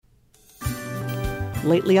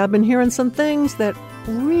Lately, I've been hearing some things that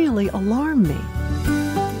really alarm me.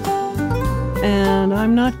 And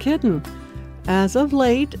I'm not kidding. As of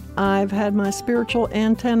late, I've had my spiritual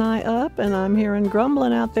antennae up, and I'm hearing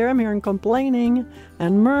grumbling out there. I'm hearing complaining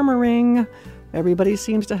and murmuring. Everybody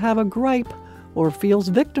seems to have a gripe or feels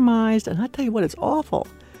victimized, and I tell you what, it's awful.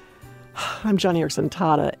 I'm Joni Eareckson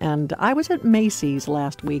Tada, and I was at Macy's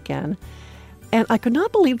last weekend, and I could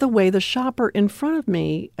not believe the way the shopper in front of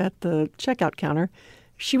me at the checkout counter,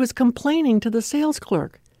 she was complaining to the sales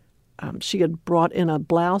clerk. She had brought in a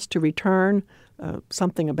blouse to return,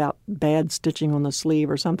 something about bad stitching on the sleeve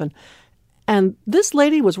or something. And this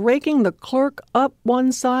lady was raking the clerk up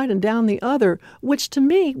one side and down the other, which to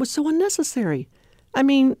me was so unnecessary. I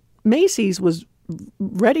mean, Macy's was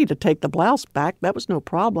ready to take the blouse back. That was no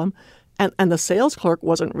problem. And the sales clerk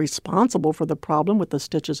wasn't responsible for the problem with the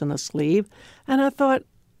stitches in the sleeve. And I thought,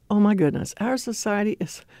 oh my goodness, our society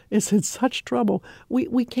is in such trouble.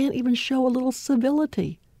 We can't even show a little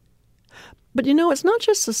civility. But you know, it's not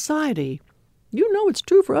just society. You know it's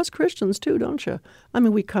true for us Christians too, don't you? I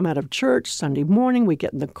mean, we come out of church Sunday morning, we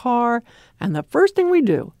get in the car, and the first thing we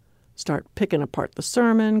do, start picking apart the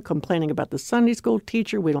sermon, complaining about the Sunday school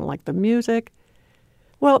teacher, we don't like the music.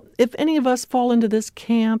 Well, if any of us fall into this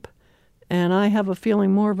camp, and I have a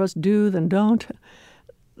feeling more of us do than don't,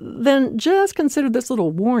 then just consider this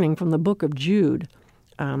little warning from the book of Jude.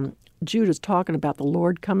 Jude is talking about the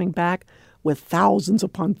Lord coming back with thousands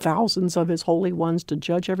upon thousands of his holy ones to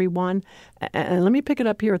judge everyone. And let me pick it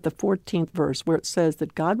up here at the 14th verse, where it says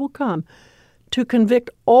that God will come to convict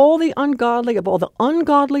all the ungodly of all the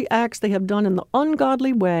ungodly acts they have done in the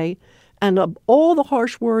ungodly way, and of all the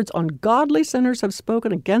harsh words ungodly sinners have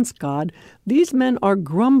spoken against God. These men are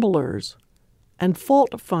grumblers and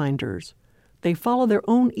fault finders. They follow their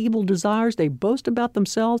own evil desires. They boast about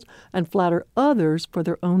themselves and flatter others for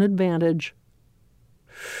their own advantage.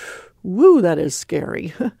 Woo, that is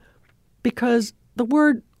scary. Because the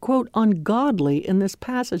word, quote, ungodly in this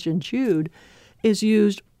passage in Jude is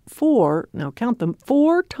used now count them,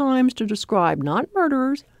 4 times to describe not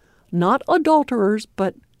murderers, not adulterers,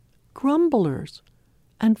 but grumblers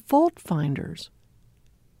and fault finders.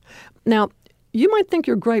 Now, you might think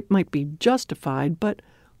your gripe might be justified, but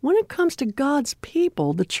when it comes to God's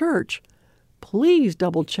people, the church, please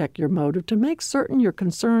double-check your motive to make certain your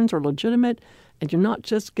concerns are legitimate and you're not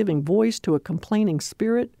just giving voice to a complaining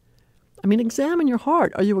spirit. I mean, examine your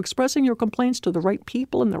heart. Are you expressing your complaints to the right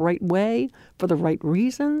people in the right way for the right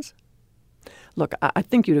reasons? Look, I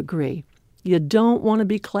think you'd agree. You don't want to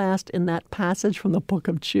be classed in that passage from the book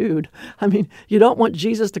of Jude. I mean, you don't want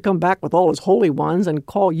Jesus to come back with all his holy ones and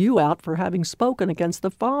call you out for having spoken against the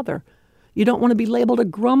Father. You don't want to be labeled a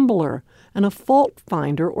grumbler and a fault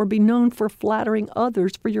finder or be known for flattering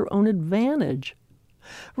others for your own advantage.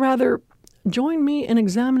 Rather, join me in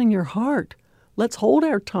examining your heart. Let's hold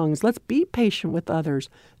our tongues. Let's be patient with others,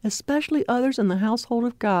 especially others in the household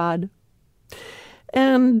of God.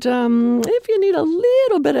 And if you need a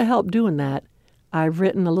little bit of help doing that, I've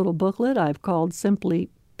written a little booklet I've called simply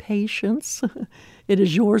Patience. It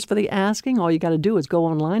is yours for the asking. All you got to do is go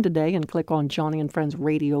online today and click on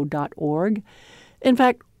JoniandFriendsRadio.org. In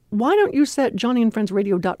fact, why don't you set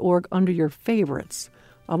JoniandFriendsRadio.org under your favorites?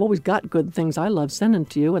 I've always got good things I love sending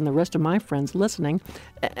to you and the rest of my friends listening.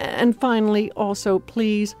 And finally, also,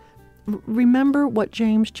 please remember what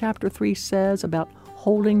James chapter 3 says about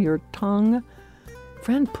holding your tongue.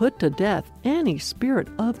 Friend, put to death any spirit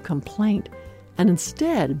of complaint, and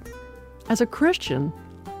instead, as a Christian,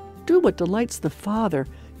 do what delights the Father.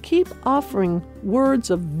 Keep offering words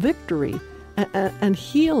of victory and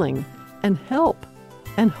healing and help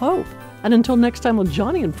and hope. And until next time with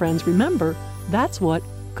Joni and Friends, remember, that's what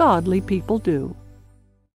godly people do.